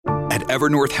At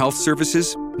Evernorth Health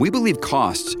Services, we believe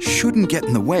costs shouldn't get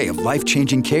in the way of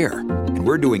life-changing care, and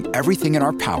we're doing everything in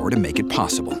our power to make it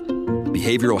possible.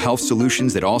 Behavioral health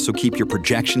solutions that also keep your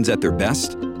projections at their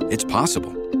best? It's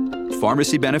possible.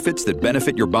 Pharmacy benefits that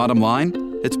benefit your bottom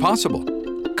line? It's possible.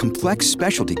 Complex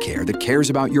specialty care that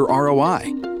cares about your ROI?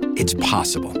 It's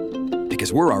possible.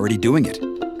 Because we're already doing it.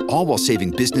 All while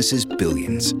saving businesses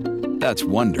billions. That's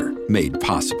Wonder made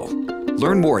possible.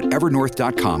 Learn more at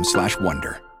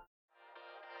evernorth.com/wonder.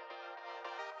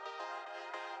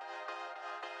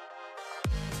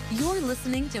 You're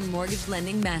listening to Mortgage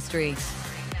Lending Mastery.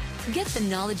 Get the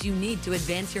knowledge you need to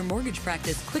advance your mortgage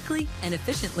practice quickly and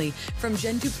efficiently from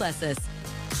Jen Duplessis,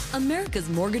 America's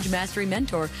Mortgage Mastery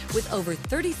mentor with over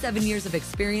 37 years of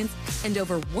experience and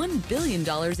over $1 billion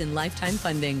in lifetime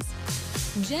fundings.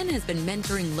 Jen has been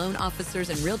mentoring loan officers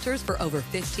and realtors for over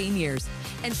 15 years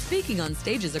and speaking on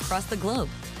stages across the globe.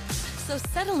 So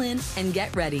settle in and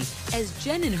get ready as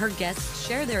Jen and her guests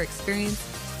share their experience,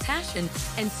 passion,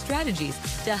 and strategies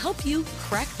to help you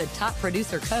crack the top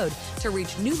producer code to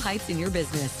reach new heights in your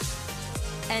business.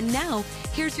 And now,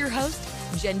 here's your host,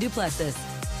 Jen Duplessis,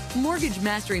 Mortgage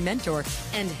Mastery mentor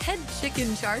and head chick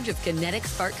in charge of Kinetic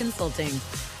Spark Consulting.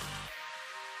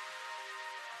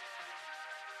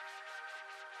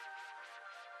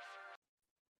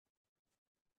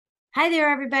 Hi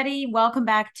there, everybody. Welcome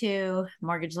back to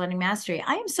Mortgage Lending Mastery.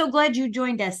 I am so glad you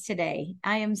joined us today.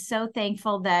 I am so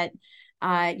thankful that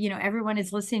everyone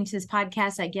is listening to this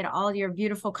podcast. I get all your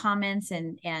beautiful comments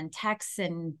and texts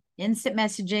and instant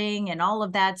messaging and all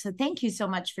of that. So thank you so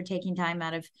much for taking time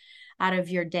out of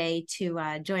your day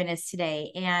to join us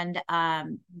today. And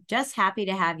just happy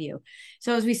to have you.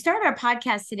 So as we start our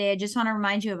podcast today, I just want to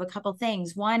remind you of a couple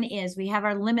things. One is we have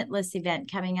our Limitless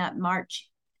event coming up March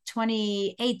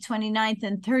 28th, 29th,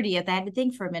 and 30th. I had to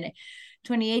think for a minute.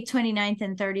 28th, 29th,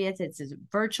 and 30th. It's a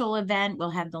virtual event.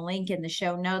 We'll have the link in the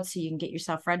show notes so you can get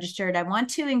yourself registered. I want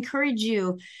to encourage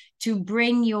you to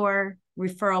bring your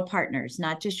referral partners,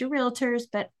 not just your realtors,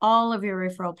 but all of your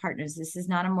referral partners. This is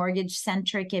not a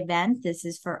mortgage-centric event. This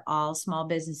is for all small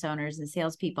business owners and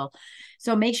salespeople.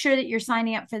 So make sure that you're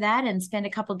signing up for that and spend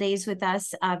a couple days with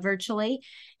us virtually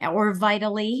or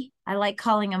vitally. I like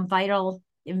calling them vital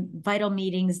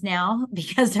meetings now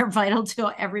because they're vital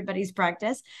to everybody's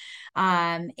practice.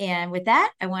 And with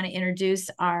that, I want to introduce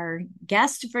our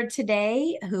guest for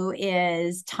today, who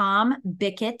is Tom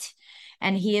Bickett,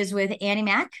 and he is with Annie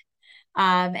Mac.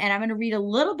 And I'm going to read a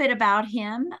little bit about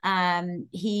him.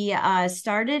 He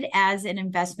started as an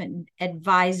investment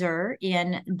advisor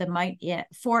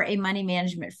for a money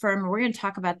management firm. We're going to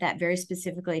talk about that very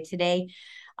specifically today.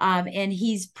 And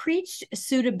he's preached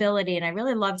suitability. And I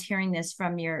really loved hearing this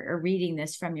reading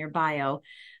this from your bio,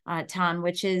 Tom,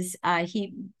 which is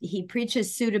he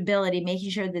preaches suitability, making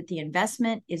sure that the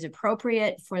investment is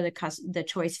appropriate for the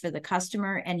choice for the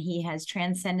customer. And he has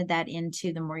transcended that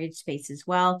into the mortgage space as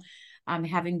well,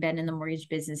 having been in the mortgage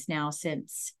business now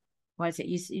since, what is it?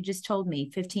 You just told me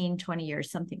 15, 20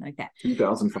 years, something like that.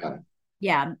 2005.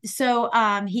 Yeah. So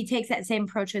he takes that same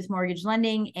approach with mortgage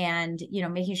lending and,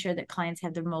 making sure that clients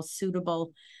have the most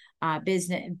suitable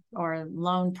business or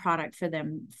loan product for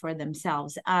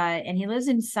themselves. And he lives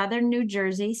in Southern New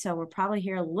Jersey. So we'll probably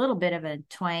hear a little bit of a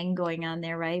twang going on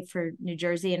there, right, for New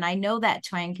Jersey. And I know that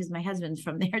twang because my husband's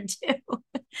from there too.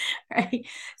 Right.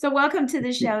 So welcome to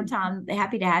the show, Tom.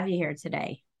 Happy to have you here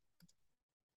today.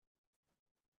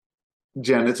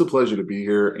 Jen, it's a pleasure to be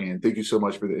here, and thank you so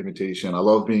much for the invitation. I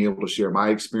love being able to share my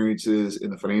experiences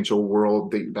in the financial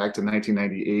world dating back to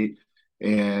 1998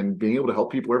 and being able to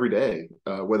help people every day,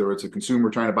 whether it's a consumer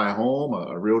trying to buy a home,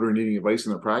 a realtor needing advice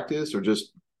in their practice, or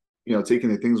just, taking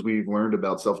the things we've learned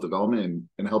about self-development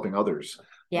and helping others.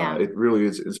 Yeah. It really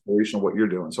is inspirational what you're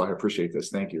doing. So I appreciate this.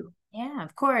 Thank you. Yeah,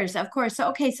 of course. So,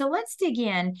 okay. So let's dig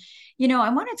in. I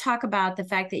want to talk about the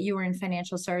fact that you were in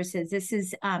financial services. This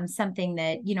is something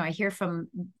that, I hear from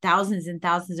thousands and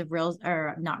thousands of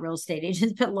not real estate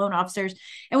agents, but loan officers.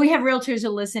 And we have realtors who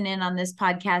listen in on this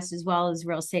podcast as well as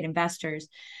real estate investors.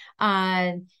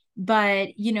 But,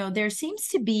 there seems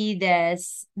to be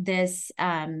this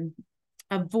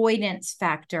avoidance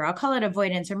factor. I'll call it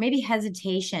avoidance or maybe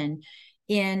hesitation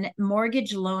in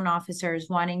mortgage loan officers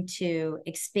wanting to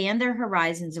expand their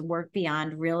horizons and work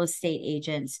beyond real estate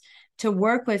agents to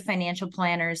work with financial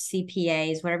planners,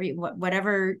 CPAs,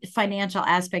 whatever financial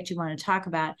aspect you want to talk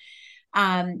about.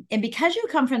 And because you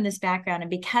come from this background and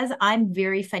because I'm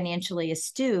very financially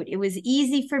astute, it was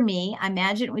easy for me. I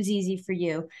imagine it was easy for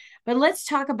you. But let's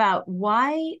talk about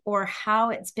why or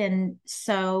how it's been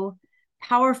so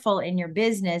powerful in your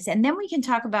business. And then we can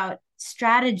talk about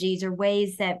strategies or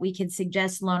ways that we can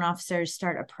suggest loan officers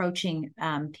start approaching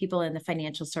people in the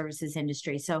financial services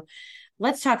industry. So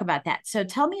let's talk about that. So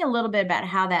tell me a little bit about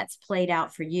how that's played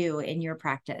out for you in your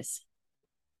practice.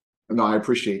 No, I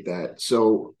appreciate that.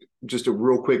 So just a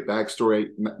real quick backstory.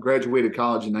 I graduated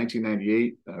college in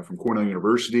 1998 from Cornell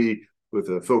University with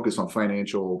a focus on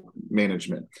financial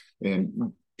management,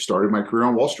 and started my career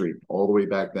on Wall Street all the way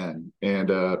back then. And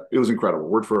it was incredible.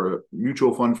 Worked for a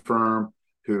mutual fund firm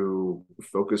who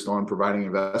focused on providing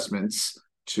investments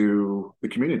to the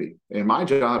community. And my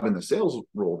job in the sales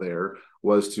role there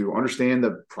was to understand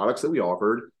the products that we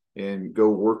offered and go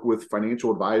work with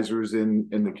financial advisors in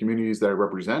the communities that I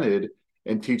represented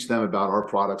and teach them about our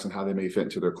products and how they may fit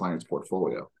into their clients'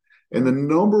 portfolio. And the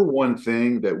number one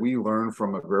thing that we learned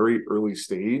from a very early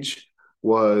stage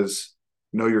was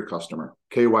know your customer,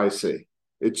 KYC.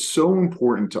 It's so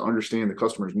important to understand the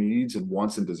customer's needs and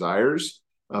wants and desires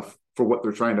for what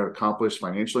they're trying to accomplish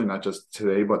financially, not just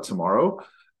today, but tomorrow.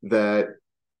 That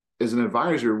as an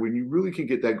advisor, when you really can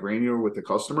get that granular with the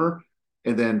customer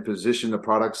and then position the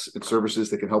products and services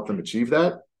that can help them achieve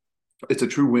that, it's a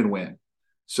true win-win.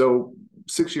 So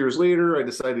 6 years later, I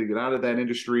decided to get out of that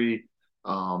industry,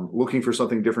 looking for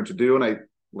something different to do. And I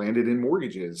landed in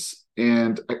mortgages.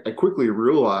 And I quickly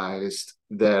realized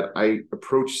that I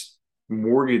approached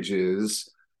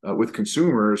mortgages with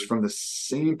consumers from the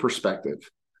same perspective.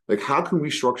 Like, how can we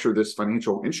structure this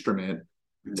financial instrument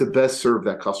to best serve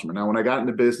that customer? Now, when I got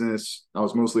into business, I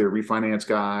was mostly a refinance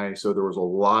guy. So there was a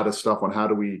lot of stuff on how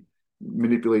do we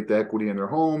manipulate the equity in their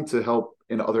home to help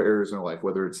in other areas in their life,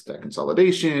 whether it's debt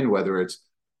consolidation, whether it's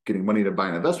getting money to buy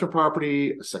an investment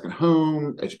property, a second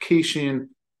home, education,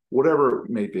 whatever it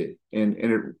may be.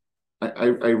 And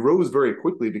I rose very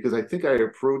quickly because I think I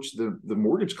approached the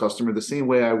mortgage customer the same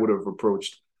way I would have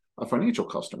approached a financial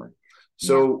customer.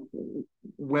 So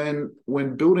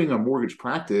when building a mortgage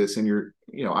practice, and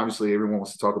obviously everyone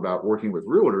wants to talk about working with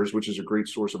realtors, which is a great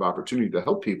source of opportunity to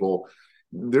help people,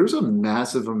 there's a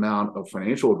massive amount of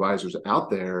financial advisors out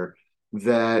there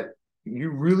that you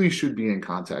really should be in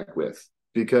contact with.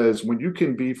 Because when you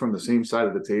can be from the same side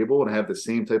of the table and have the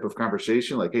same type of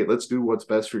conversation, like, hey, let's do what's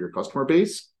best for your customer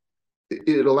base,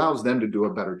 it allows them to do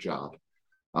a better job.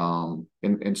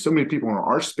 And so many people in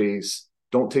our space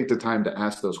don't take the time to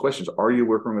ask those questions. Are you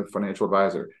working with a financial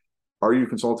advisor? Are you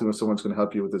consulting with someone who's going to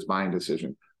help you with this buying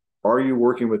decision? Are you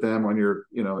working with them on your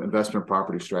investment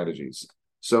property strategies?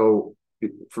 So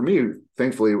for me,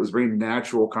 thankfully, it was a very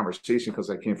natural conversation because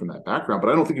I came from that background.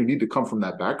 But I don't think you need to come from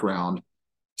that background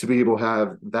to be able to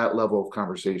have that level of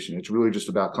conversation. It's really just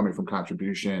about coming from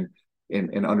contribution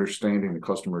and understanding the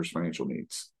customer's financial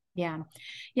needs. Yeah.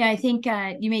 I think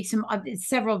you make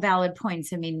several valid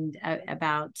points. I mean,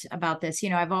 about this.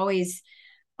 I've always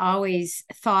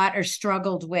thought or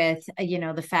struggled with,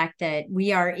 the fact that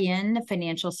we are in the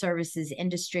financial services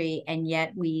industry, and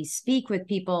yet we speak with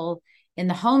people in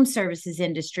the home services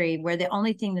industry where the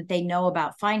only thing that they know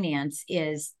about finance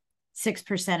is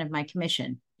 6% of my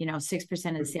commission.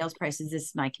 6% of the sales prices, this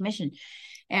is my commission.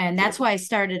 And that's why I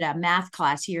started a math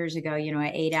class years ago, an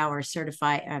 8-hour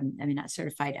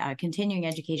continuing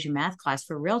education math class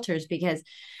for realtors, because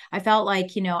I felt like,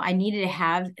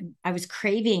 I was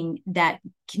craving that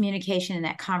communication and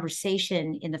that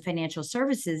conversation in the financial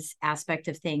services aspect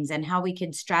of things, and how we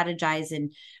could strategize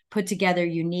and put together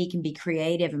unique and be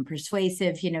creative and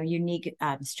persuasive, unique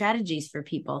strategies for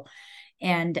people.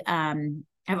 And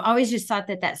I've always just thought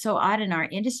that that's so odd in our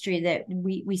industry that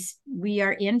we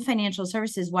are in financial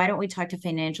services. Why don't we talk to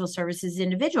financial services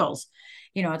individuals?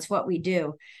 It's what we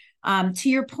do. To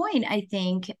your point, I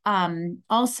think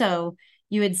also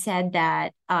you had said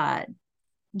that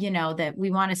that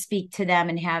we want to speak to them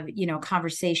and have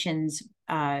conversations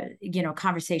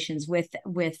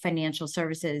with financial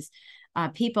services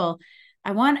people.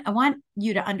 I want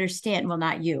you to understand. Well,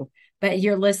 not you, but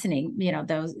you're listening,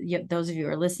 those of you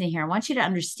who are listening here, I want you to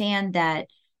understand that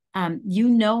you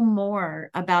know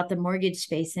more about the mortgage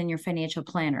space than your financial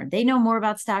planner. They know more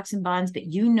about stocks and bonds, but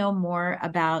you know more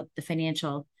about the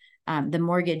financial, the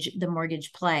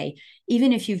mortgage play,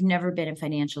 even if you've never been in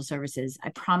financial services. I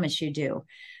promise you do.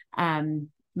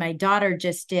 My daughter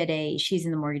just she's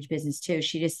in the mortgage business too.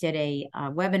 She just did a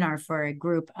webinar for a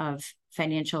group of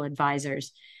financial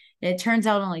advisors. And it turns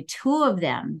out only 2 of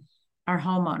them are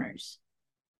homeowners.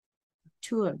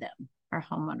 2 of them are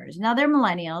homeowners. Now they're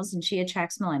millennials, and she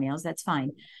attracts millennials. That's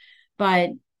fine.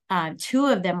 But 2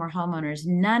 of them were homeowners.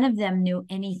 None of them knew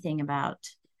anything about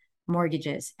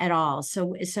mortgages at all.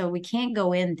 So we can't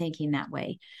go in thinking that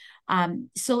way.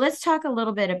 So let's talk a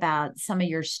little bit about some of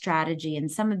your strategy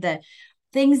and some of the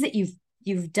things that you've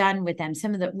you've done with them?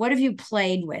 What have you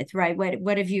played with, right?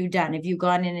 What have you done? Have you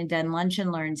gone in and done lunch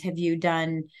and learns? Have you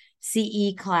done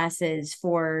CE classes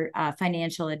for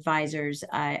financial advisors?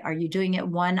 Are you doing it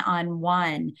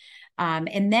one-on-one?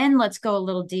 And then let's go a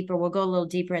little deeper. We'll go a little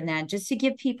deeper in that just to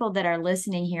give people that are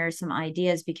listening here some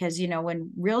ideas, because,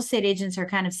 when real estate agents are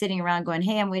kind of sitting around going,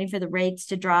 hey, I'm waiting for the rates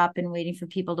to drop and waiting for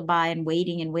people to buy and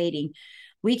waiting,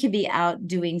 we could be out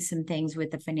doing some things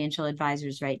with the financial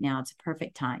advisors right now. It's a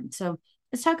perfect time. So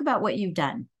let's talk about what you've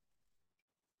done.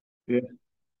 Yeah.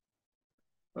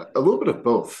 A little bit of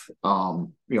both.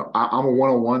 I'm a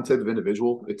one-on-one type of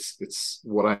individual. It's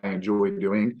what I enjoy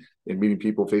doing, and meeting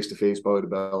people face to face, belly to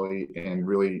belly, and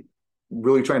really,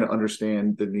 really trying to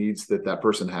understand the needs that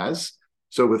person has.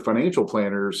 So with financial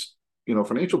planners,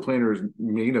 financial planners'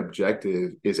 main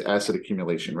objective is asset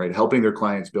accumulation, right? Helping their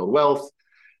clients build wealth.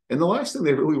 And the last thing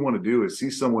they really want to do is see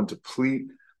someone deplete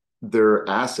their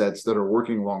assets that are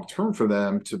working long-term for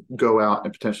them to go out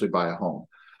and potentially buy a home.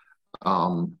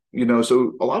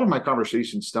 So a lot of my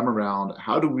conversations stem around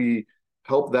how do we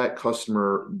help that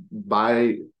customer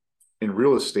buy in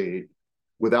real estate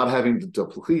without having to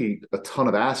deplete a ton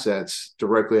of assets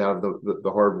directly out of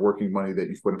the hard working money that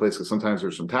you've put in place. Because sometimes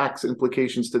there's some tax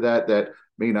implications to that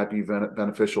may not be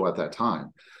beneficial at that time.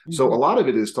 Mm-hmm. So a lot of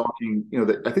it is talking,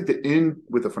 that I think the end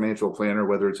with a financial planner,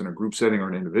 whether it's in a group setting or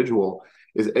an individual,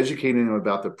 is educating them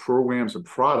about the programs and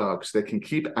products that can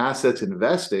keep assets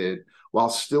invested while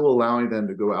still allowing them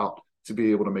to go out to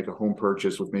be able to make a home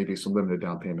purchase with maybe some limited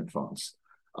down payment funds.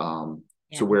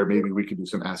 So where maybe we could do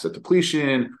some asset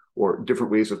depletion or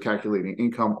different ways of calculating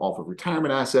income off of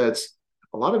retirement assets.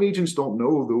 A lot of agents don't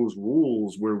know those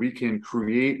rules where we can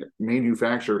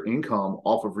manufacture income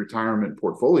off of retirement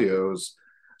portfolios.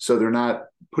 So they're not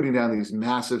putting down these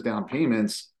massive down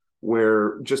payments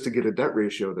where just to get a debt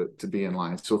ratio to be in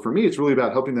line. So for me, it's really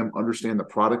about helping them understand the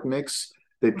product mix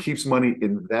that keeps money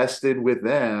invested with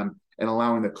them and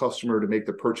allowing the customer to make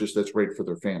the purchase that's right for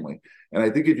their family. And I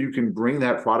think if you can bring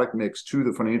that product mix to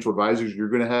the financial advisors, you're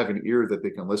going to have an ear that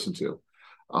they can listen to.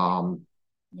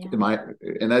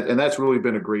 That's really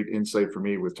been a great insight for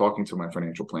me with talking to my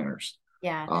financial planners.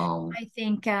 Yeah. I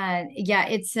think,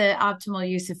 it's an optimal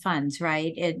use of funds,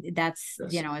 right? That's,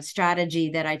 yes. A strategy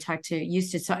that I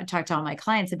used to talk to all my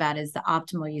clients about is the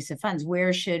optimal use of funds.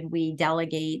 Where should we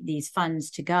delegate these funds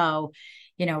to go?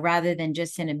 Rather than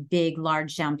just in a big,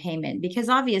 large down payment, because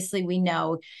obviously we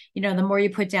know, the more you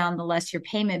put down, the less your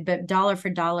payment, but dollar for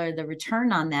dollar, the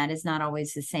return on that is not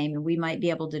always the same. And we might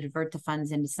be able to divert the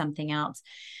funds into something else.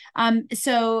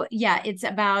 It's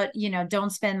about, don't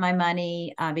spend my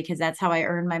money because that's how I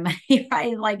earn my money,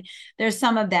 right? Like there's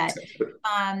some of that.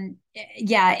 And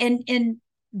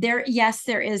there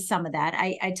is some of that.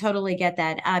 I totally get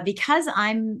that. Because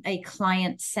I'm a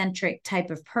client-centric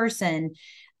type of person,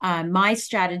 my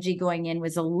strategy going in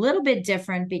was a little bit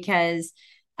different because,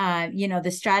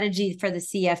 the strategy for the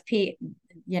CFP,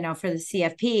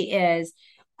 is,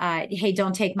 hey,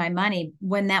 don't take my money,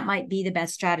 when that might be the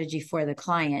best strategy for the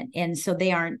client. And so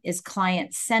they aren't as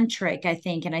client centric, I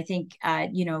think. And I think,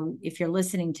 if you're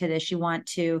listening to this, you want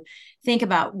to think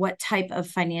about what type of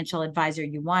financial advisor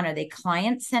you want. Are they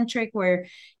client centric where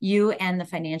you and the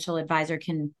financial advisor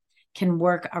can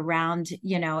work around,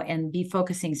 and be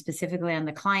focusing specifically on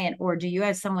the client? Or do you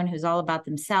have someone who's all about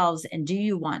themselves and do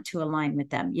you want to align with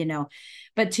them,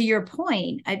 But to your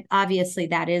point, obviously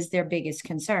that is their biggest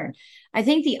concern. I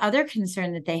think the other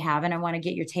concern that they have, and I want to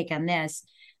get your take on this,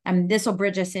 this will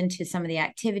bridge us into some of the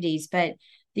activities, but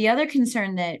the other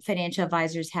concern that financial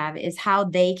advisors have is how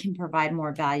they can provide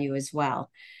more value as well.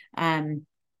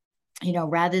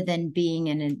 Rather than being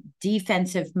in a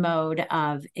defensive mode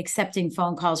of accepting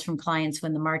phone calls from clients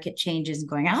when the market changes and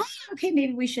going, okay,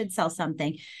 maybe we should sell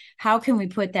something. How can we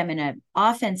put them in an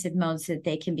offensive mode so that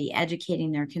they can be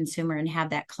educating their consumer and have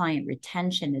that client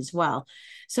retention as well?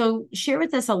 So share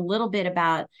with us a little bit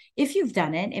about, if you've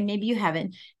done it, and maybe you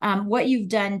haven't, what you've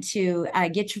done to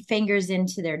get your fingers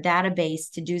into their database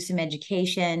to do some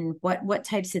education. What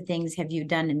types of things have you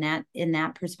done in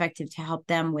that perspective to help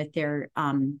them with their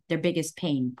biggest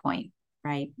pain point,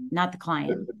 right? Not the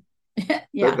client.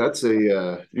 Yeah. That's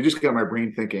you just got my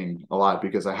brain thinking a lot,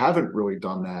 because I haven't really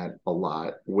done that a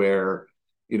lot where,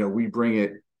 we bring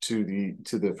it to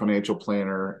the financial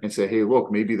planner and say, hey,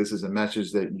 look, maybe this is a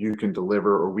message that you can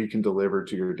deliver or we can deliver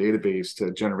to your database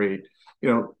to generate,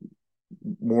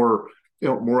 more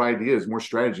ideas, more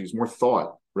strategies, more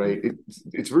thought, right?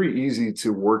 It's very easy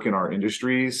to work in our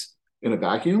industries in a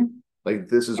vacuum. Like,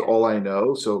 this is all I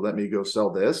know, so let me go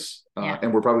sell this.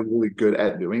 And we're probably really good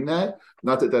at doing that.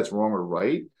 Not that that's wrong or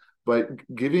right, but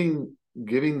giving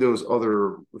those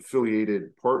other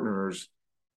affiliated partners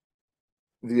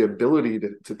the ability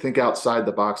to think outside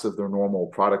the box of their normal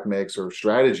product mix or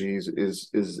strategies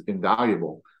is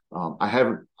invaluable. I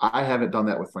haven't done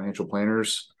that with financial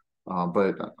planners,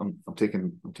 but I'm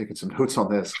taking some notes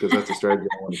on this because that's a strategy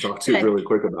I want to talk to you really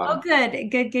quick about. Oh,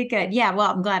 good. Yeah,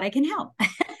 well, I'm glad I can help.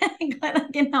 I'm glad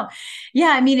I can help.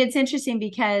 Yeah, I mean, it's interesting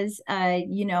because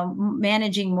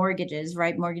managing mortgages,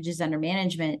 right? Mortgages under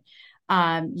management,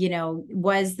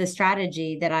 was the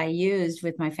strategy that I used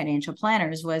with my financial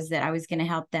planners, was that I was going to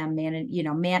help them manage,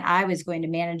 I was going to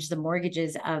manage the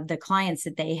mortgages of the clients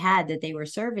that they had, that they were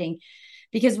serving,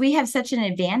 because we have such an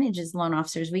advantage as loan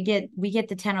officers. We get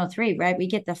the 1003, right? We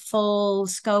get the full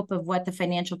scope of what the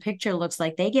financial picture looks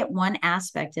like. They get one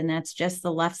aspect, and that's just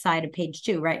the left side of page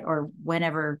 2, right? Or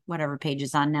whatever page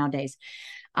is on nowadays.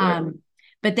 Right.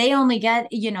 But they only get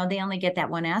that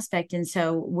one aspect. And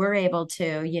so we're able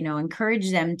to, encourage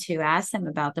them to ask them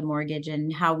about the mortgage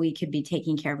and how we could be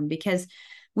taking care of them, because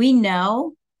we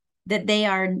know that they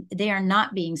are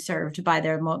not being served by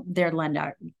their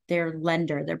lender,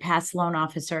 their past loan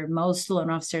officer. Most loan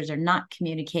officers are not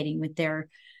communicating with their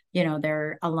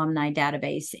alumni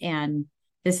database, and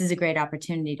this is a great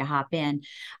opportunity to hop in.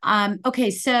 Okay,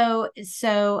 so those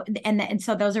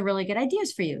are really good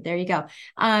ideas for you. There you go.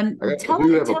 I do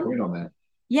have a point on that.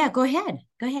 Yeah, go ahead.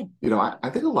 I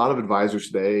think a lot of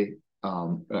advisors today,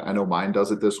 I know mine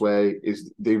does it this way,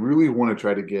 is they really want to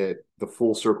try to get the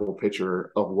full circle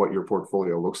picture of what your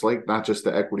portfolio looks like, not just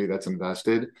the equity that's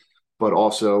invested, but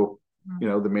also,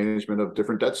 the management of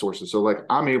different debt sources. So like,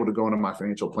 I'm able to go into my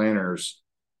financial planners,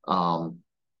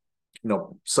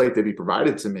 site that he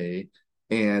provided to me,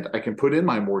 and I can put in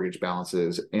my mortgage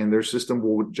balances, and their system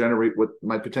will generate what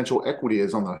my potential equity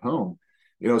is on the home.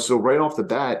 So right off the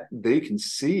bat, they can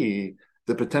see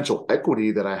the potential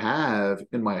equity that I have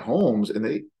in my homes. And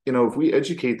they, if we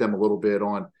educate them a little bit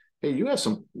on, hey, you have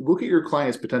look at your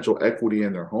client's potential equity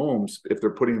in their homes. If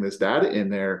they're putting this data in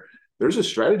there, there's a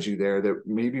strategy there that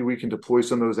maybe we can deploy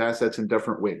some of those assets in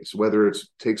different ways, whether it's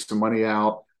take some money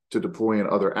out to deploy in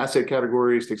other asset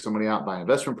categories, take some money out, buy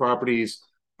investment properties.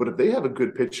 But if they have a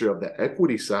good picture of the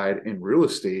equity side in real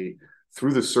estate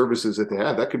through the services that they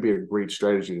have, that could be a great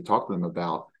strategy to talk to them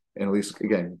about, and at least,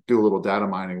 again, do a little data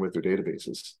mining with their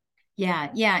databases. Yeah.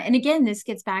 And again, this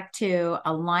gets back to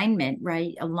alignment,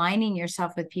 right? Aligning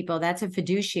yourself with people. That's a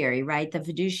fiduciary, right? The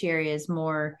fiduciary is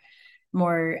more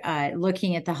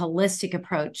looking at the holistic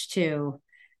approach to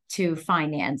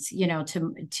finance,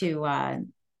 to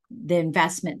the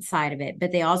investment side of it,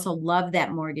 but they also love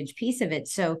that mortgage piece of it.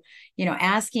 So,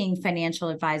 asking financial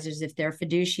advisors if they're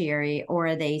fiduciary, or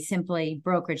are they simply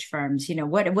brokerage firms,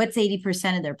 what's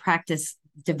 80% of their practice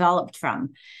developed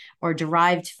from or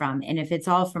derived from? And if it's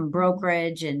all from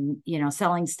brokerage and,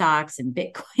 selling stocks and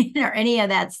Bitcoin or any of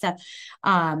that stuff,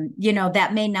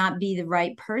 that may not be the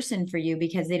right person for you,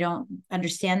 because they don't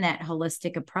understand that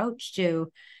holistic approach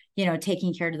to,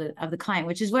 taking care of the client,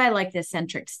 which is why I like the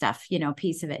eccentric stuff,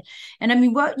 piece of it. And I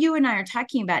mean, what you and I are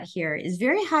talking about here is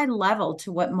very high level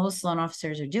to what most loan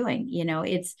officers are doing.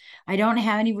 I don't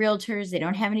have any realtors, they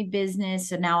don't have any business.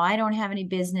 So now I don't have any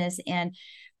business. And,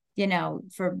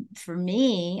 for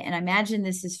me, and I imagine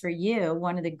this is for you,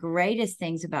 one of the greatest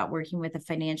things about working with a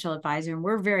financial advisor, and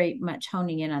we're very much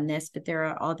honing in on this, but there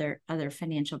are other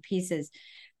financial pieces,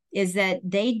 is that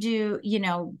they do,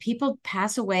 people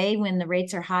pass away when the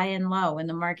rates are high and low, when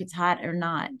the market's hot or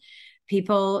not.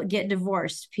 People get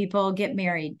divorced, people get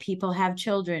married, people have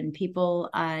children, people,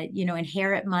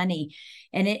 inherit money.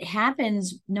 And it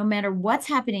happens no matter what's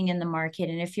happening in the market.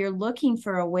 And if you're looking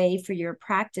for a way for your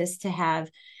practice to have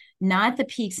not the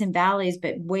peaks and valleys,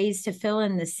 but ways to fill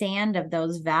in the sand of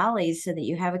those valleys so that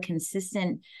you have a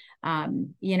consistent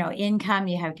income,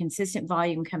 you have consistent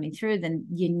volume coming through, then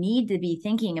you need to be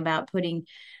thinking about putting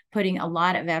a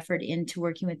lot of effort into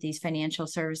working with these financial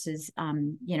services,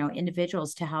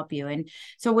 individuals to help you. And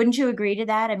so wouldn't you agree to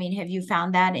that? I mean, have you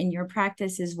found that in your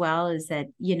practice as well, is that,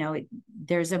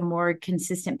 there's a more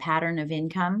consistent pattern of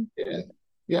income?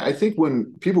 Yeah. I think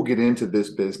when people get into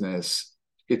this business,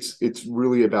 it's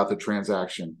really about the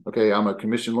transaction. Okay. I'm a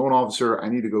commission loan officer. I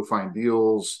need to go find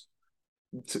deals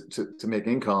to make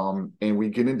income. And we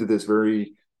get into this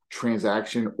very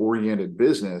transaction oriented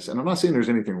business. And I'm not saying there's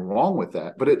anything wrong with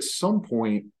that, but at some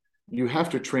point you have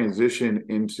to transition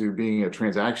into being a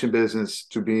transaction business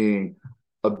to being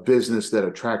a business that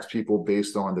attracts people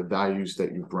based on the values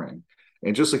that you bring.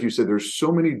 And just like you said, there's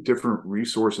so many different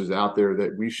resources out there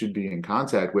that we should be in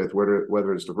contact with,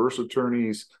 whether it's diverse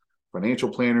attorneys, financial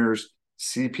planners,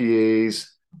 CPAs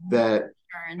that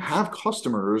have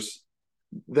customers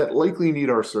that likely need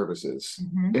our services.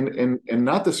 And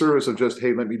not the service of just,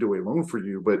 hey, let me do a loan for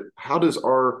you, but how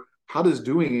how does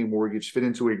doing a mortgage fit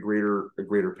into a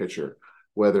greater picture?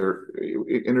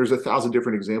 And there's 1,000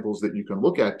 different examples that you can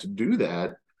look at to do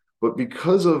that. But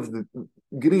because of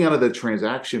getting out of the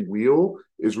transaction wheel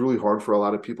is really hard for a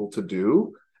lot of people to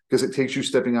do, because it takes you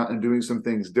stepping out and doing some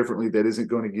things differently that isn't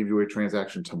going to give you a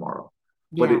transaction tomorrow.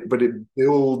 Yeah. But it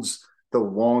builds the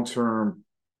long-term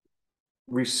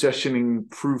recessioning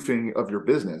proofing of your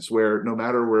business, where no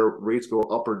matter where rates go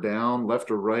up or down, left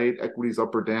or right, equities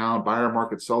up or down, buyer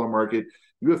market, seller market,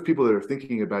 you have people that are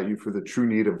thinking about you for the true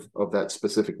need of that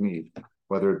specific need,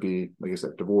 whether it be, like I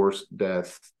said, divorce,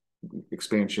 death,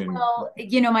 expansion. Well,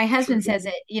 my husband says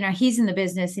it, he's in the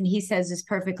business and he says this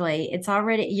perfectly. It's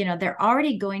already, they're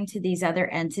already going to these other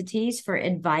entities for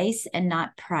advice and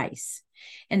not price.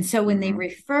 And so when they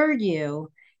refer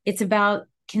you, it's about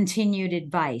continued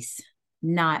advice,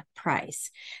 not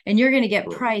price. And you're going to get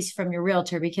price from your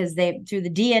realtor because through the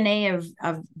DNA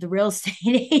of the real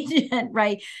estate agent,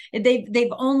 right?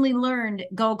 They've only learned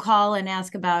go call and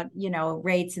ask about,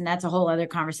 rates. And that's a whole other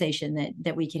conversation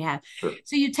that we could have. Sure.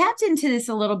 So you tapped into this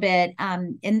a little bit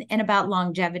and about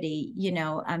longevity,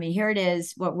 here it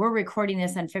is. What we're recording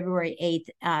this on February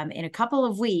 8th. In a couple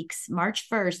of weeks, March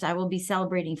 1st, I will be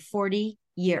celebrating 40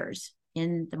 years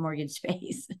in the mortgage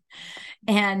space.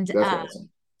 And awesome.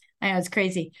 I know it's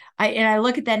crazy. I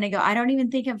look at that and I go, I don't even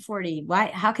think I'm 40.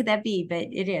 Why? How could that be? But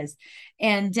it is.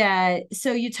 And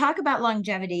so you talk about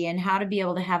longevity and how to be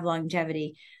able to have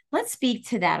longevity. Let's speak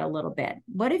to that a little bit.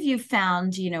 What have you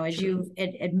found, as you've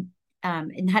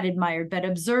not admired, but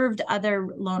observed other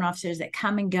loan officers that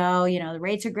come and go? The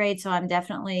rates are great. So I'm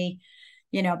definitely,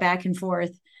 back and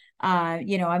forth.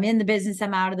 I'm in the business,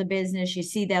 I'm out of the business. You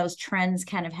see those trends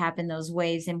kind of happen those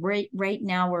ways. And right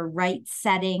now we're right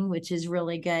setting, which is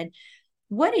really good.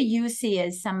 What do you see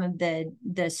as some of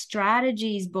the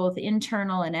strategies, both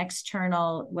internal and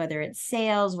external, whether it's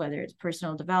sales, whether it's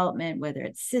personal development, whether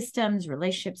it's systems,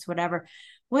 relationships, whatever?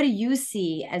 What do you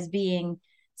see as being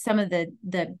some of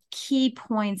the key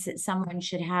points that someone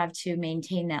should have to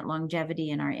maintain that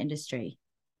longevity in our industry?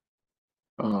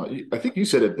 I think you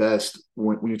said it best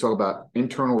when you talk about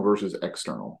internal versus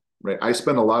external, right? I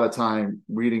spend a lot of time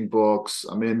reading books.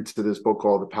 I'm into this book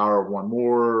called The Power of One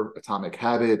More, Atomic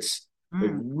Habits, like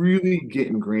really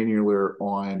getting granular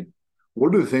on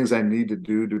what are the things I need to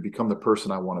do to become the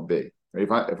person I want to be. Right?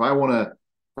 If I want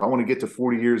to get to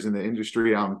 40 years in the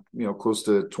industry, I'm close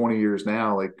to 20 years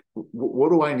now. Like, what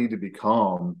do I need to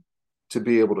become to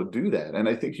be able to do that? And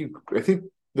I think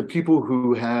the people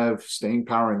who have staying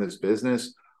power in this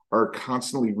business are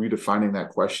constantly redefining that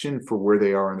question for where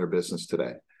they are in their business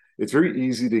today. It's very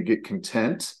easy to get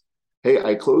content. Hey,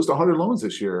 I closed 100 loans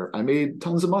this year. I made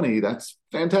tons of money. That's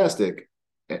fantastic.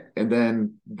 And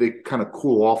then they kind of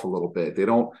cool off a little bit. They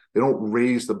don't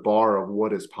raise the bar of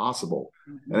what is possible.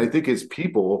 Mm-hmm. And I think as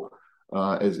people,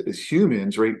 as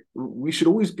humans, right, we should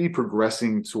always be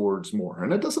progressing towards more.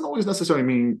 And that doesn't always necessarily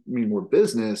mean more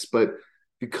business, but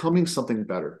becoming something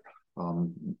better.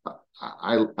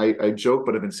 I joke,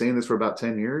 but I've been saying this for about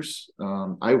 10 years.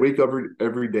 I wake up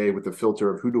every day with the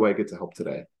filter of who do I get to help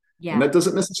today? Yeah. And that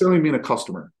doesn't necessarily mean a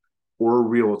customer or a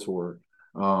realtor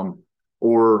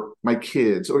or my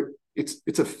kids. Or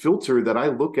it's a filter that I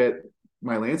look at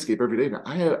my landscape every day.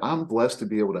 I'm blessed to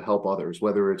be able to help others,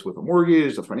 whether it's with a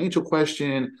mortgage, a financial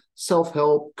question,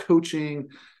 self-help, coaching,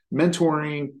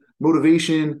 mentoring,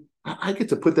 motivation. I get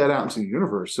to put that out into the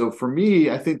universe. So for me,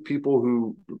 I think people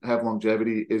who have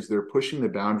longevity is they're pushing the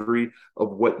boundary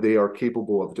of what they are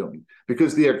capable of doing,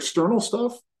 because the external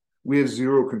stuff we have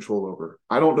zero control over.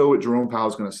 I don't know what Jerome Powell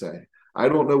is going to say. I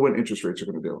don't know what interest rates are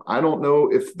going to do. I don't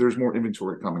know if there's more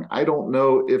inventory coming. I don't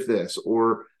know if this,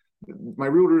 or my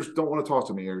realtors don't want to talk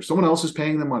to me, or someone else is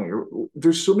paying the money, or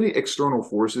there's so many external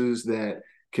forces that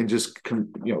can just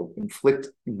inflict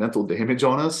mental damage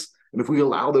on us. And if we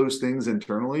allow those things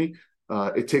internally,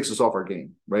 it takes us off our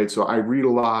game, right? So I read a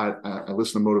lot. I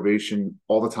listen to motivation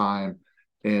all the time,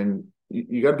 and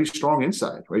you got to be strong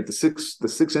inside, right? The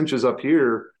six inches up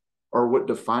here are what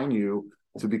define you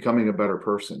to becoming a better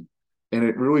person. And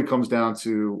it really comes down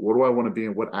to, what do I want to be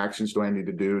and what actions do I need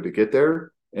to do to get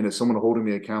there? And is someone holding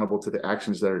me accountable to the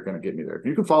actions that are going to get me there? If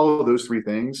you can follow those three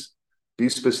things, be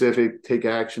specific, take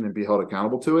action, and be held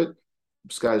accountable to it,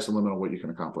 sky's the limit on what you can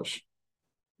accomplish.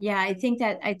 Yeah, I think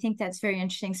that's very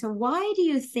interesting. So why do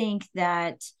you think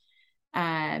that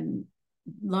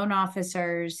loan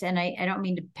officers, and I don't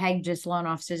mean to peg just loan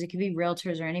officers, it could be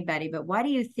realtors or anybody, but why do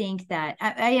you think that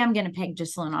I am going to peg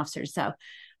just loan officers? So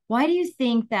Why do you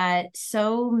think that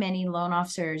so many loan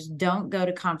officers don't go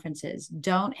to conferences,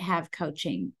 don't have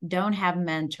coaching, don't have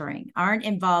mentoring, aren't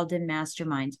involved in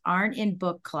masterminds, aren't in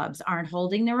book clubs, aren't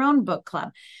holding their own book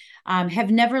club, have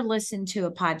never listened to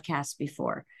a podcast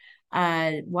before?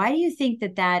 Why do you think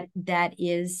that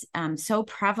is so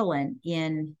prevalent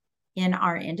in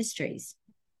our industries?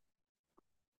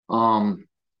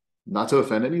 Not to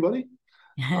offend anybody,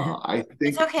 I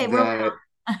It's think okay. that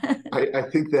I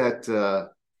think that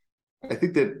I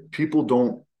think that people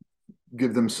don't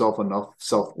give themselves enough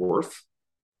self-worth,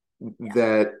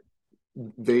 that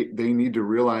they need to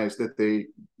realize that they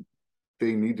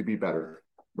need to be better,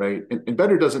 right? And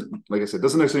better doesn't, like I said,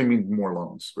 doesn't necessarily mean more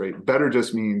loans, right? Better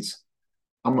just means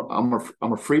I'm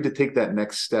afraid to take that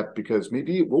next step because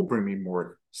maybe it will bring me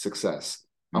more success.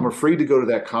 I'm afraid to go to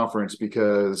that conference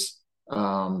because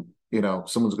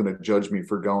someone's going to judge me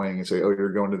for going and say, "Oh,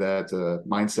 you're going to that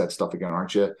mindset stuff again,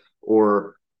 aren't you?"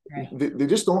 Or Right. they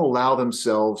just don't allow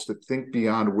themselves to think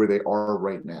beyond where they are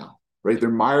right now, right? They're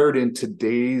mired in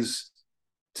today's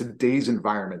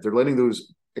environment. They're letting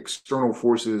those external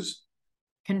forces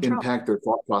impact their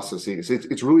thought processes.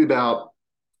 It's really about,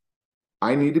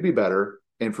 I need to be better,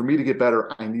 and for me to get better,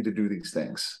 I need to do these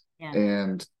things. Yeah.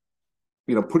 And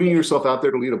putting yourself out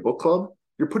there to lead a book club,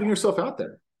 you're putting yourself out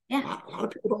there. Yeah. A lot of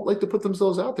people don't like to put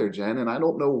themselves out there, Jen, and I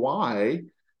don't know why,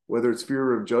 whether it's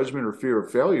fear of judgment or fear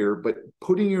of failure, but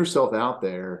putting yourself out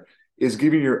there is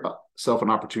giving yourself an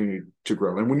opportunity to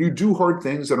grow. And when you do hard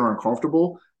things that are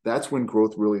uncomfortable, that's when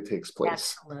growth really takes place.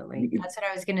 Absolutely. That's what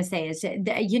I was going to say is,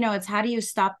 it's how do you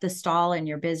stop the stall in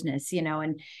your business,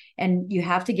 and you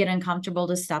have to get uncomfortable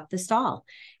to stop the stall.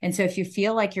 And so if you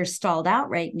feel like you're stalled out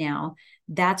right now,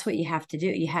 that's what you have to do.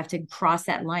 You have to cross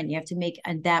that line. You have to make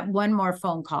that one more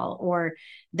phone call, or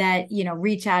that,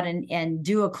 reach out and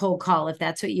do a cold call if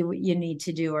that's what you need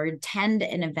to do, or attend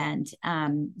an event,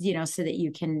 so that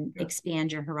you can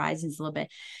expand your horizons a little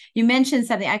bit. You mentioned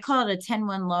something, I call it a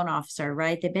 10-1 loan officer,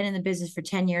 right? They've been in the business for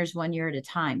 10 years, 1 year at a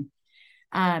time.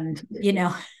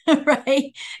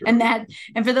 Right.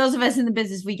 And for those of us in the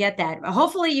business, we get that.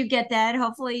 Hopefully you get that.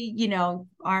 Hopefully,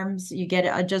 ARMs, you get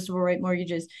adjustable rate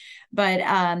mortgages. But,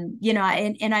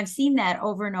 and I've seen that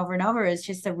over and over and over. It's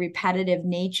just the repetitive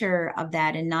nature of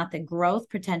that and not the growth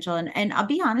potential. And I'll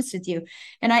be honest with you.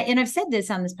 And I've said this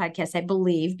on this podcast, I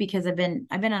believe, because I've been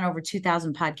on over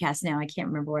 2,000 podcasts now. I can't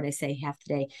remember what I say half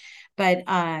the day, but,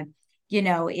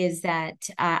 is that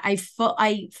I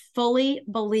fully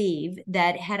believe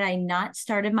that had I not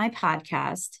started my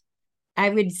podcast, I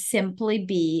would simply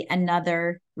be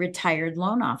another retired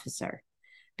loan officer,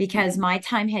 because my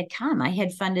time had come. I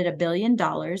had funded $1 billion.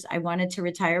 I wanted to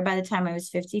retire by the time I was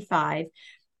 55.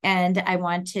 And I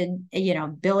wanted,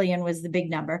 billion was the big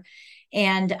number.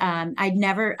 And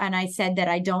I said that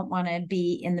I don't want to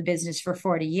be in the business for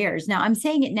 40 years. Now I'm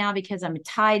saying it now because I'm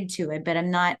tied to it, but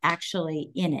I'm not actually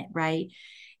in it. Right.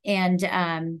 And,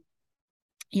 and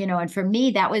for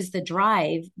me, that was the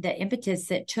drive, the impetus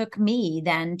that took me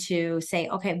then to say,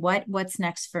 okay, what's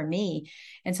next for me?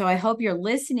 And so I hope you're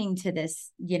listening to this,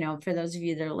 for those of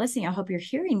you that are listening, I hope you're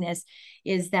hearing this,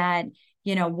 is that,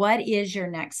 what is your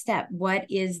next step? What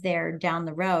is there down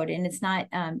the road? And it's not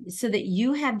so that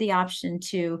you have the option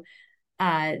to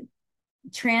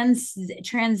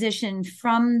transition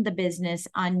from the business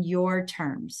on your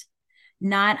terms,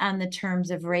 not on the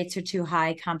terms of rates are too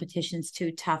high, competition's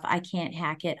too tough, I can't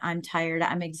hack it, I'm tired,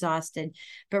 I'm exhausted,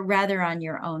 but rather on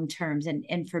your own terms.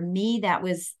 And for me, that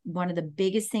was one of the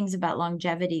biggest things about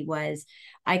longevity, was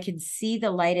I could see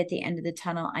the light at the end of the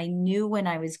tunnel. I knew when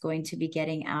I was going to be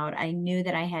getting out. I knew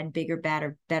that I had bigger,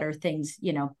 better things,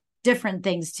 different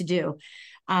things to do.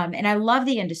 And I love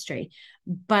the industry,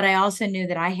 but I also knew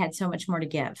that I had so much more to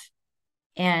give.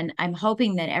 And I'm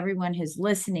hoping that everyone who's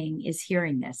listening is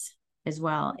hearing this as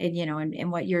well. And,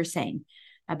 and what you're saying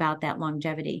about that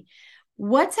longevity.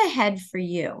 What's ahead for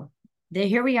you?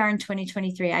 Here we are in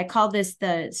 2023. I call this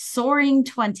the soaring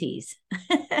 20s.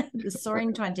 The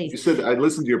soaring 20s. You said, I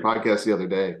listened to your podcast the other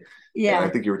day. Yeah. And I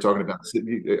think you were talking about,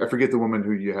 I forget the woman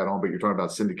who you had on, but you're talking about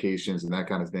syndications and that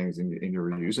kind of things. And you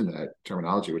were using that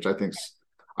terminology, which I think's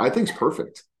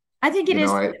perfect. I think it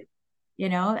is.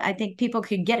 I think people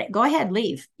could get it. Go ahead,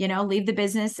 leave the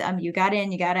business. You got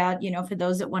in, you got out, for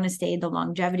those that want to stay, the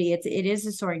longevity, it is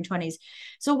the soaring 20s.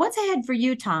 So what's ahead for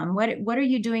you, Tom? What are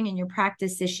you doing in your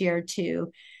practice this year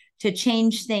to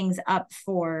change things up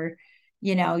for,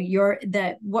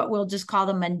 what we'll just call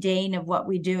the mundane of what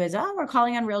we do is, we're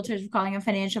calling on realtors, we're calling on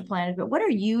financial planners, but what are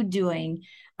you doing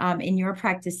in your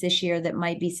practice this year that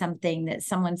might be something that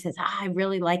someone says, I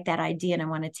really like that idea and I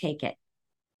want to take it?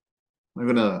 I'm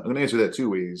gonna answer that two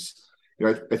ways.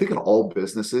 I think in all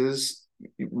businesses,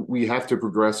 we have to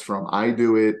progress from I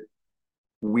do it,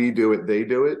 we do it, they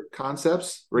do it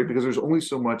concepts, right? Because there's only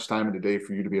so much time in the day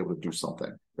for you to be able to do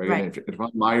something, right? Right. And if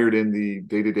I'm mired in the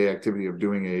day-to-day activity of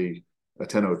doing a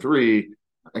 1003,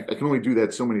 I can only do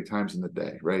that so many times in the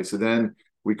day, right? So then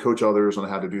we coach others on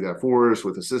how to do that for us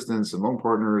with assistants and loan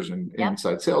partners and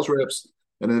inside sales reps.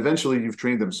 And then eventually you've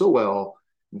trained them so well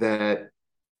that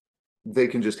they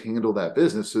can just handle that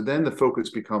business. So then the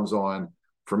focus becomes on,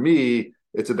 for me,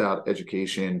 it's about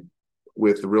education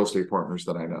with the real estate partners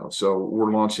that I know. So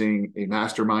we're launching a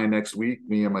mastermind next week,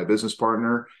 me and my business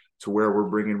partner, to where we're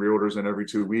bringing realtors in every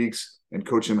 2 weeks and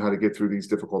coach them how to get through these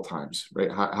difficult times,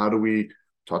 right? How do we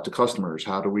talk to customers?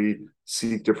 How do we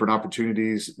seek different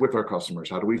opportunities with our customers?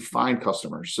 How do we find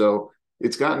customers? So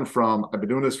it's gotten from, I've been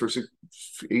doing this for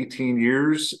 18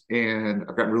 years and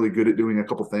I've gotten really good at doing a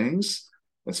couple things.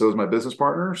 And so is my business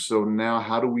partner. So now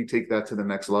how do we take that to the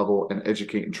next level and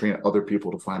educate and train other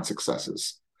people to find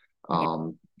successes?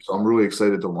 So I'm really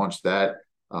excited to launch that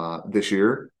this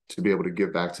year to be able to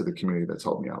give back to the community that's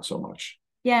helped me out so much.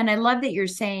 Yeah. And I love that you're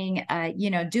saying,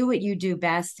 do what you do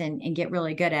best and get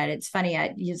really good at it. It's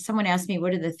funny. Someone asked me,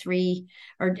 what are the three,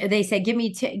 or they said,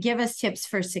 give us tips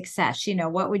for success.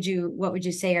 What would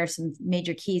you say are some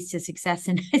major keys to success?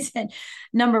 And I said,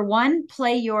 number one,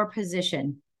 play your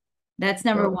position. That's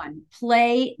number one.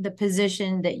 Play the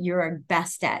position that you're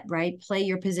best at, right? Play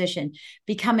your position.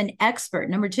 Become an expert.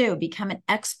 Number two, become an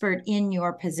expert in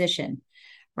your position,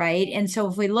 right? And so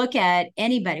if we look at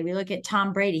anybody, we look at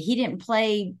Tom Brady, he didn't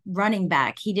play running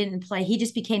back. He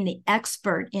just became the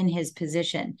expert in his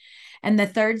position. And the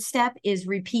third step is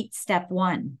repeat step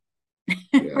one,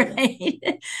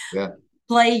 right? Yeah.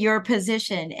 Play your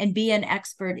position and be an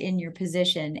expert in your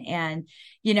position. And,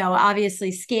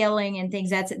 obviously scaling and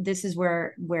things, this is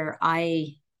where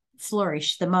I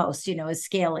flourish the most, is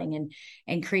scaling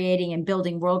and creating and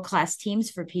building world-class teams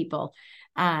for people.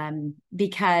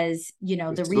 Because,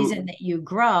 the reason that you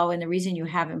grow and the reason you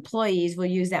have employees, we'll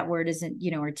use that word isn't,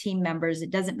 or team members, it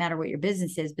doesn't matter what your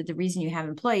business is, but the reason you have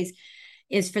employees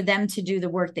is for them to do the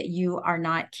work that you are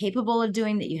not capable of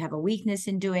doing, that you have a weakness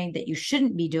in doing, that you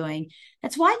shouldn't be doing.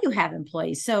 That's why you have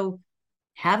employees. So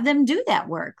have them do that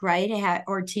work, right?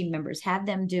 Or team members, have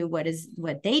them do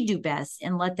what they do best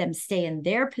and let them stay in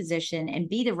their position and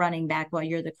be the running back while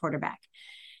you're the quarterback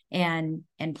and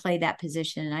play that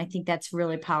position. And I think that's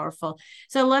really powerful.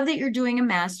 So I love that you're doing a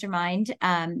mastermind,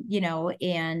 and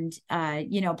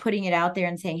putting it out there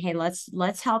and saying, hey,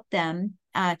 let's help them.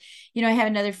 I have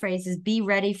another phrase is be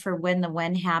ready for when the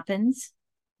when happens,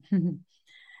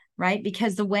 right?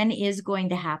 Because the when is going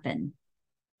to happen.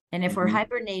 And if we're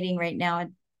hibernating right now,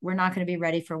 we're not going to be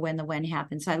ready for when the when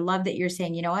happens. So I love that you're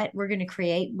saying, you know what, we're going to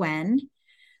create when.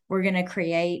 We're going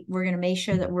to make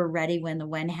sure that we're ready when the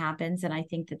when happens. And I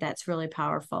think that that's really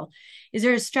powerful. Is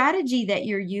there a strategy that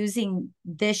you're using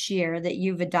this year that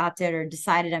you've adopted or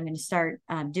decided I'm going to start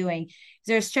doing? Is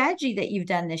there a strategy that you've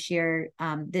done this year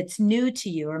that's new to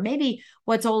you, or maybe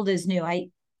what's old is new?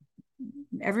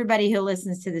 Everybody who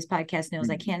listens to this podcast knows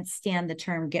I can't stand the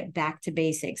term get back to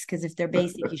basics, because if they're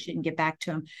basic, you shouldn't get back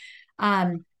to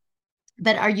them.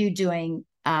 But are you doing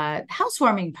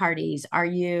housewarming parties? Are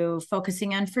you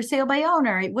focusing on for sale by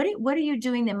owner? What are you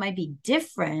doing that might be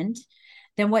different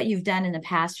than what you've done in the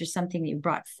past, or something that you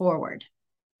brought forward?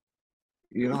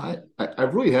 I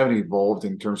really haven't evolved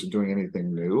in terms of doing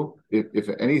anything new. If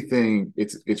anything,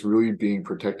 it's really being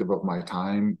protective of my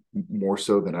time more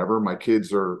so than ever. My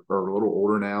kids are a little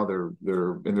older now.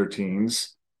 They're in their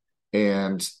teens,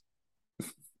 and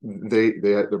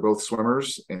they're both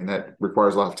swimmers, and that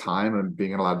requires a lot of time and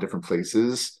being in a lot of different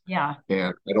places. Yeah.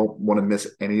 And I don't want to miss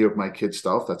any of my kids'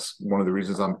 stuff. That's one of the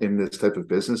reasons I'm in this type of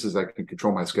business, is I can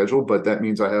control my schedule, but that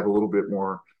means I have a little bit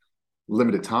more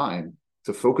limited time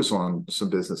to focus on some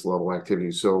business level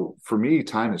activities. So for me,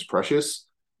 time is precious.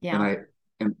 Yeah.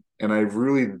 And I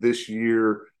really this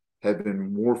year have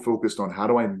been more focused on how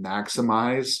do I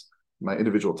maximize my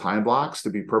individual time blocks to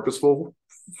be purposeful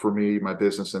for me, my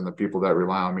business, and the people that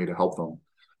rely on me to help them.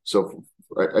 So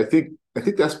I think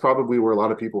that's probably where a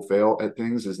lot of people fail at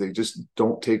things, is they just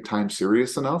don't take time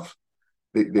serious enough.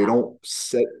 They don't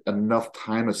set enough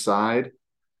time aside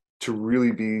to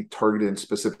really be targeted and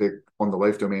specific on the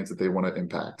life domains that they want to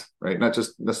impact, right? Not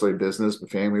just necessarily business,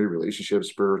 but family, relationships,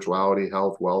 spirituality,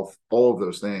 health, wealth, all of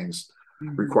those things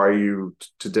require you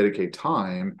to dedicate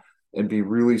time and be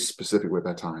really specific with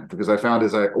that time. Because I found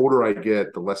as older I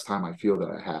get, the less time I feel that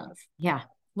I have. Yeah.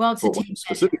 Well, it's a tape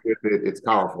specific with it, it's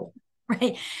powerful.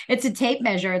 Right. It's a tape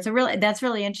measure. That's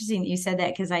really interesting that you said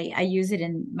that, because I use it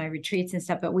in my retreats and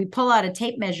stuff, but we pull out a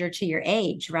tape measure to your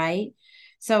age, right?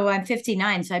 So I'm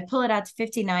 59. So I pull it out to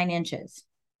 59 inches.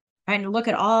 trying to look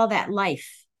at all that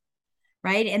life,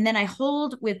 right? And then I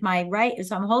hold with my right,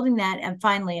 so I'm holding that, and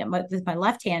finally with my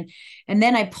left hand, and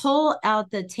then I pull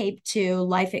out the tape to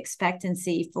life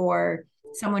expectancy for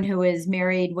someone who is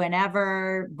married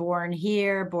whenever, born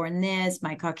here, born this,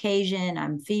 my Caucasian,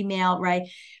 I'm female, right?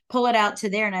 Pull it out to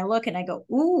there, and I look and I go,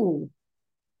 ooh,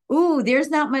 there's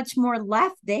not much more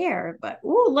left there, but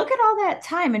ooh, look at all that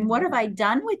time. And what have I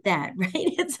done with that? Right.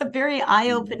 It's a very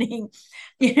eye-opening,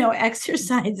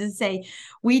 exercise to say,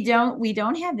 we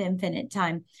don't have infinite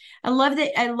time. I love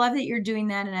that you're doing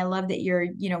that. And I love that you're,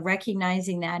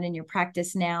 recognizing that in your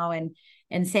practice now,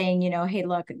 and saying, hey,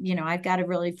 look, I've got to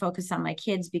really focus on my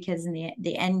kids, because in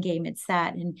the end game, it's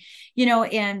that. And,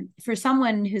 and for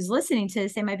someone who's listening to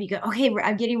this, they might be going, okay,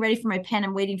 I'm getting ready for my pen.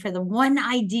 I'm waiting for the one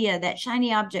idea, that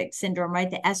shiny object syndrome, right?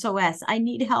 The SOS, I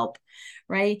need help,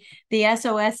 right? The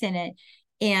SOS in it.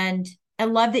 And I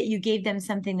love that you gave them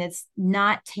something that's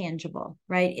not tangible,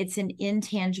 right? It's an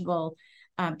intangible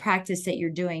practice that you're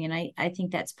doing. And I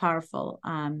think that's powerful,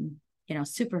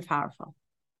 super powerful.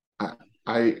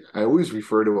 I always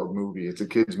refer to a movie. It's a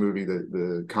kid's movie,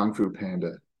 the Kung Fu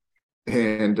Panda.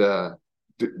 And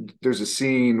there's a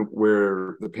scene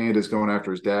where the panda is going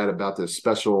after his dad about this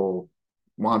special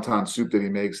wonton soup that he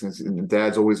makes. And the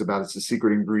dad's always about, it's the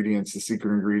secret ingredients, the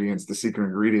secret ingredients, the secret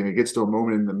ingredient. It gets to a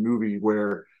moment in the movie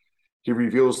where he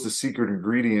reveals the secret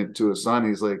ingredient to his son.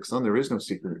 He's like, son, there is no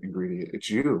secret ingredient. It's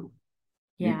you.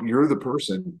 Yeah. You're the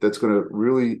person that's going to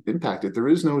really impact it. There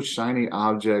is no shiny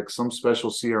object, some special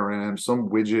CRM, some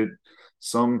widget,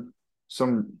 some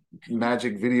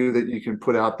magic video that you can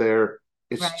put out there.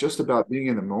 It's just about being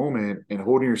in the moment and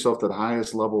holding yourself to the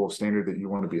highest level of standard that you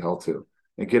want to be held to,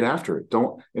 and get after it.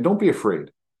 Don't be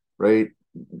afraid, right?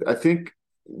 I think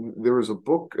there was a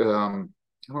book. I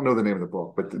don't know the name of the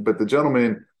book, but the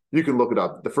gentleman, you can look it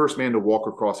up. The first man to walk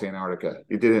across Antarctica.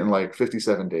 He did it in like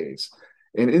 57 days.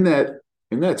 And in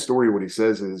that story, what he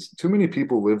says is, too many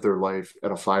people live their life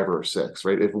at a 5 or a 6,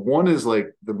 right? If 1 is like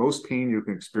the most pain you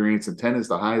can experience, and 10 is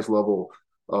the highest level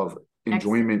of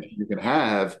enjoyment you can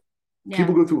have,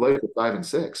 people go through life at 5 and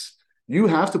 6. You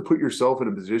have to put yourself in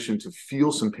a position to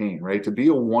feel some pain, right? To be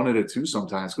a 1 and a 2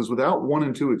 sometimes, because without 1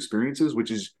 and 2 experiences,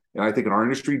 which is, and I think in our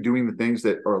industry, doing the things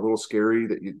that are a little scary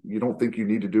that you don't think you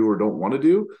need to do or don't want to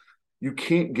do, you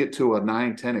can't get to a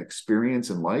 9, 10 experience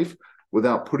in life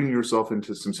without putting yourself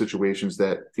into some situations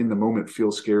that in the moment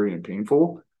feel scary and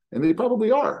painful. And they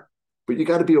probably are, but you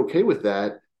got to be okay with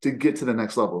that to get to the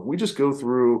next level. If we just go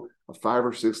through a 5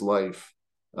 or 6 life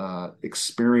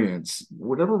experience,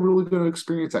 we're never really going to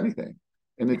experience anything.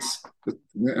 And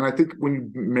and I think when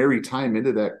you marry time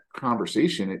into that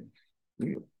conversation,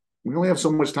 we only have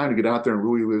so much time to get out there and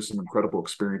really live some incredible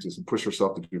experiences and push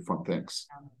yourself to do fun things.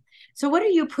 So what are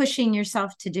you pushing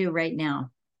yourself to do right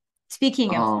now? Speaking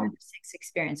of 5 or 6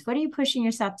 experience, what are you pushing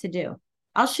yourself to do?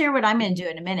 I'll share what I'm going to do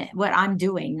in a minute, what I'm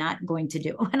doing, not going to do,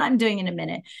 what I'm doing in a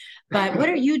minute. But what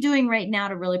are you doing right now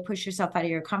to really push yourself out of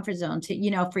your comfort zone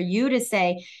to, for you to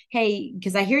say, hey,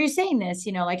 because I hear you saying this,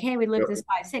 like, hey, we lived this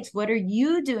 5, 6. What are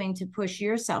you doing to push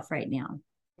yourself right now?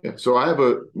 Yeah. So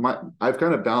I've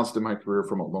kind of bounced in my career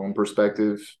from a loan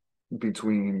perspective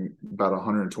between about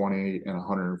 120 and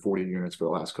 140 units for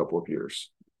the last couple of years,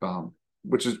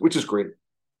 which is great.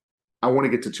 I want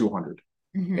to get to 200.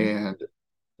 Mm-hmm. And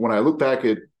when I look back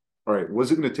at, all right,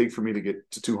 what's it going to take for me to get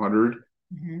to 200?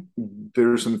 Mm-hmm.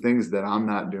 There are some things that I'm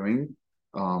not doing,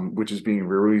 which is being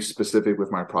really specific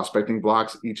with my prospecting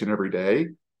blocks each and every day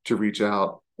to reach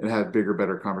out and have bigger,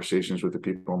 better conversations with the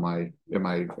people in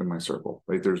my circle.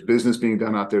 Right? There's business being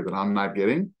done out there that I'm not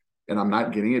getting, and I'm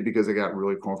not getting it because I got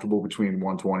really comfortable between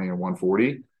 120 and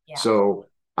 140. Yeah. So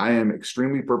I am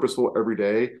extremely purposeful every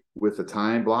day with the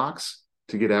time blocks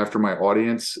to get after my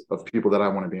audience of people that I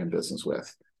want to be in business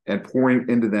with, and pouring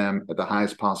into them at the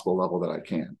highest possible level that I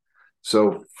can.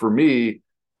 So for me,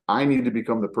 I need to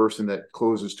become the person that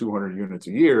closes 200 units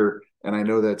a year. And I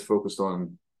know that's focused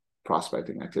on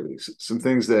prospecting activities, some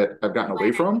things that I've gotten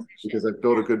away from because I've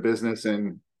built a good business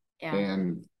and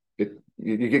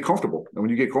you get comfortable. And when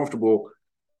you get comfortable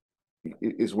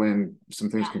is when some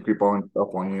things can creep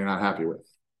up on you you're not happy with.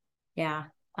 Yeah.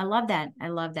 I love that.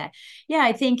 Yeah.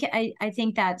 I think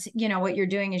that's, what you're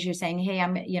doing is you're saying, hey,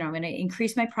 I'm going to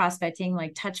increase my prospecting,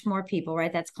 like touch more people,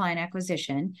 right? That's client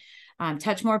acquisition,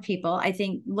 touch more people. I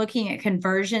think looking at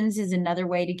conversions is another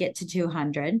way to get to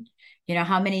 200.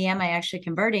 How many am I actually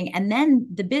converting? And then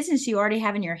the business you already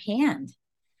have in your hand,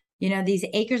 these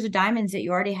acres of diamonds that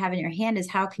you already have in your hand is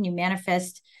how can you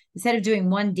manifest, instead of doing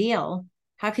one deal,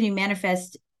 how can you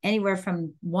manifest anywhere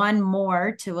from 1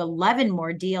 more to 11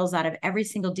 more deals out of every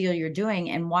single deal you're doing,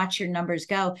 and watch your numbers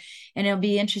go. And it'll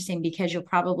be interesting because you'll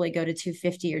probably go to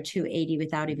 250 or 280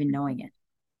 without even knowing it.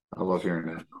 I love hearing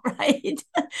that. Right.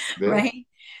 Yeah. Right.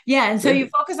 Yeah. And so you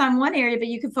focus on one area, but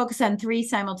you can focus on 3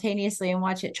 simultaneously and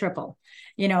watch it triple,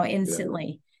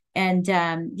 instantly. And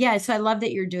so I love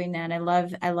that you're doing that. I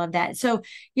love that. So,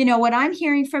 what I'm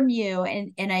hearing from you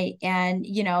and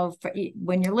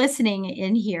when you're listening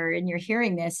in here and you're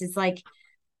hearing this, is like,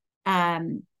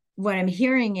 what I'm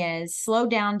hearing is slow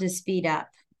down to speed up,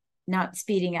 not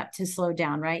speeding up to slow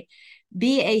down, right?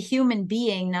 Be a human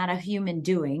being, not a human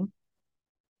doing,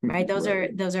 right? Those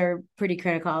are pretty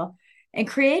critical. And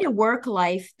create a work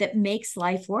life that makes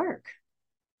life work.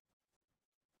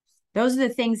 Those are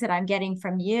the things that I'm getting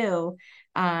from you,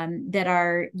 that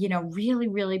are, really,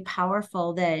 really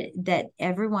powerful, that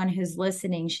everyone who's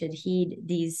listening should heed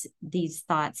these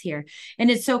thoughts here.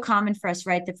 And it's so common for us,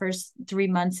 right? The first 3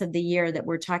 months of the year that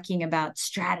we're talking about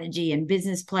strategy and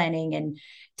business planning and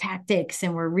tactics,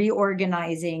 and we're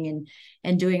reorganizing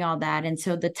and doing all that. And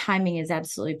so the timing is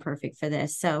absolutely perfect for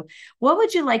this. So what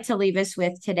would you like to leave us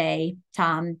with today,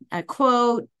 Tom? A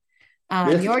quote?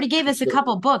 You already gave us a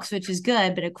couple books, which is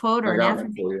good, but a quote or an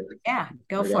affirmation. Yeah,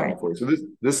 go for it. So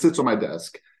this sits on my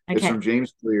desk. Okay. It's from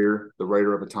James Clear, the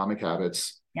writer of Atomic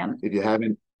Habits. Yep. If you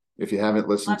haven't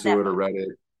listened to it or read it,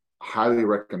 highly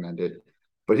recommend it.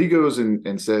 But he goes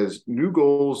and says, new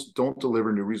goals don't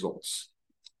deliver new results.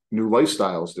 New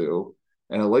lifestyles do.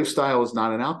 And a lifestyle is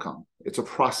not an outcome. It's a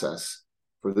process.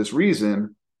 For this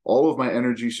reason, all of my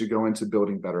energy should go into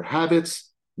building better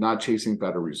habits, not chasing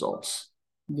better results.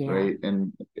 Yeah. Right.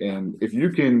 And if you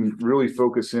can really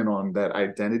focus in on that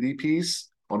identity piece,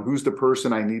 on who's the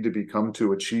person I need to become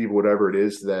to achieve whatever it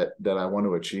is that I want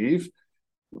to achieve,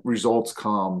 results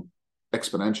come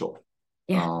exponential.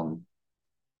 Yeah.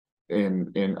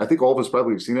 And I think all of us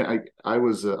probably have seen it. I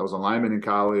was a lineman in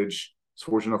college. I was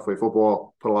fortunate enough to play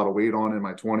football, put a lot of weight on in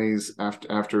my 20s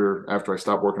after I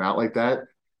stopped working out like that.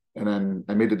 And then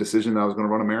I made the decision that I was going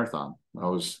to run a marathon. I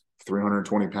was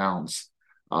 320 pounds.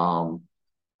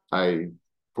 I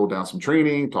pulled down some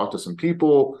training, talked to some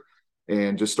people,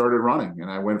 and just started running. And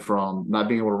I went from not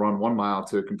being able to run 1 mile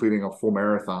to completing a full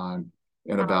marathon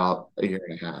in about a year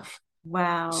and a half.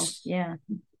 Wow. Yeah.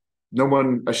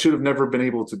 I should have never been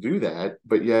able to do that.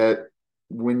 But yet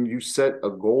when you set a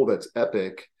goal that's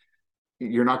epic,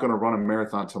 you're not going to run a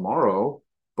marathon tomorrow,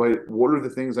 but what are the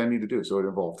things I need to do? So it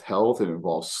involved health, it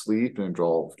involves sleep, it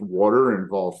involved water, it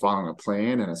involved following a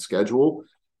plan and a schedule.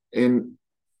 And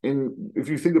if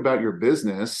you think about your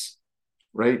business,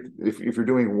 right, if you're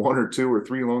doing 1 or 2 or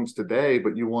 3 loans today,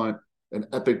 but you want an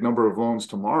epic number of loans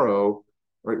tomorrow,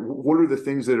 right, what are the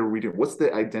things that are we doing? What's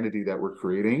the identity that we're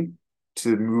creating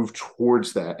to move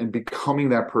towards that and becoming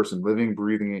that person, living,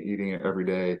 breathing, and eating it every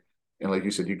day? And like you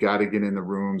said, you got to get in the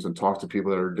rooms and talk to people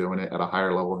that are doing it at a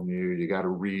higher level than you. You got to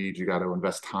read, you got to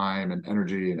invest time and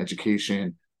energy and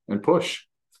education and push.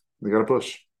 You got to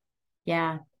push.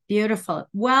 Yeah. Beautiful.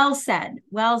 Well said.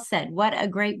 Well said. What a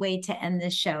great way to end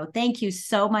this show. Thank you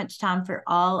so much, Tom, for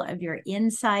all of your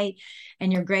insight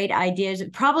and your great ideas.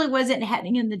 It probably wasn't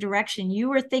heading in the direction you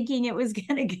were thinking it was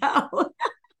going to go.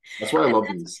 That's why I love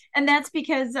these. And that's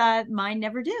because mine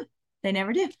never do. They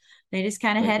never do. They just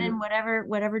kind of head in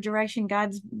whatever direction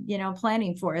God's,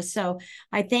 planning for us. So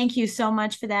I thank you so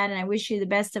much for that. And I wish you the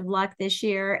best of luck this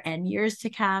year and years to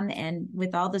come, and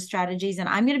with all the strategies. And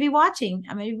I'm going to be watching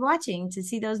to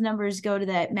see those numbers go to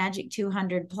that magic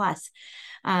 200 plus.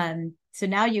 So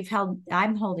now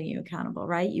I'm holding you accountable,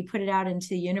 right? You put it out into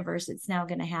the universe. It's now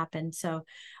going to happen. So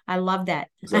I love that.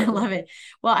 Exactly. I love it.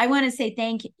 Well, I want to say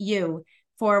thank you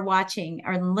for watching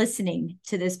or listening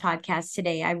to this podcast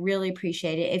today. I really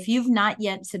appreciate it. If you've not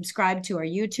yet subscribed to our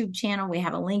YouTube channel, we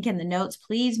have a link in the notes.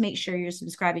 Please make sure you're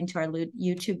subscribing to our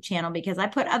YouTube channel, because I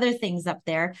put other things up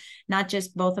there, not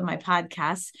just both of my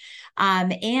podcasts.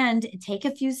 And take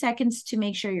a few seconds to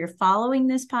make sure you're following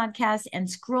this podcast and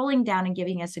scrolling down and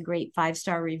giving us a great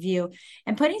 5-star review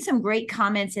and putting some great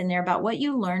comments in there about what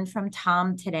you learned from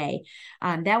Tom today.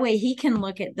 That way he can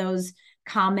look at those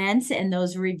comments and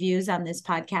those reviews on this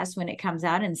podcast when it comes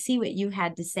out and see what you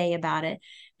had to say about it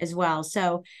as well.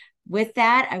 So with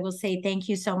that, I will say thank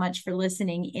you so much for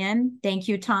listening in. Thank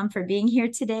you, Tom, for being here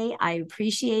today. I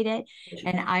appreciate it.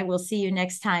 And I will see you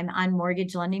next time on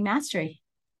Mortgage Lending Mastery.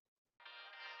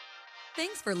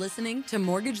 Thanks for listening to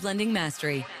Mortgage Lending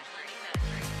Mastery.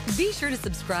 Be sure to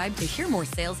subscribe to hear more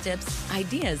sales tips,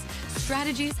 ideas,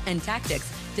 strategies, and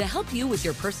tactics to help you with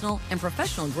your personal and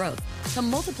professional growth to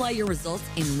multiply your results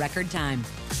in record time.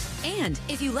 And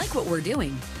if you like what we're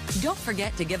doing, don't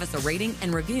forget to give us a rating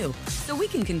and review so we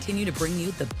can continue to bring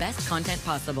you the best content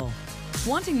possible.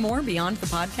 Wanting more beyond the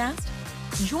podcast?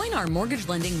 Join our Mortgage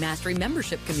Lending Mastery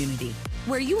membership community,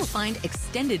 where you will find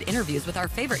extended interviews with our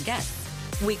favorite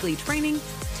guests, weekly training,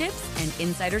 tips, and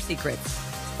insider secrets,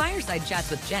 fireside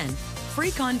chats with Jen,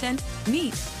 free content,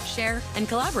 meet, share, and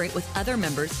collaborate with other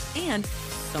members, and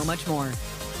so much more.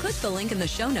 Click the link in the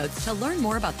show notes to learn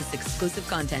more about this exclusive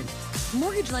content.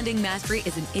 Mortgage Lending Mastery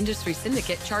is an Industry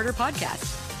Syndicate charter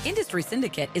podcast. Industry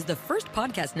Syndicate is the first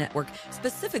podcast network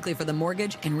specifically for the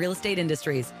mortgage and real estate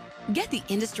industries. Get the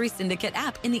Industry Syndicate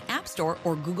app in the App Store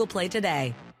or Google Play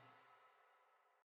today.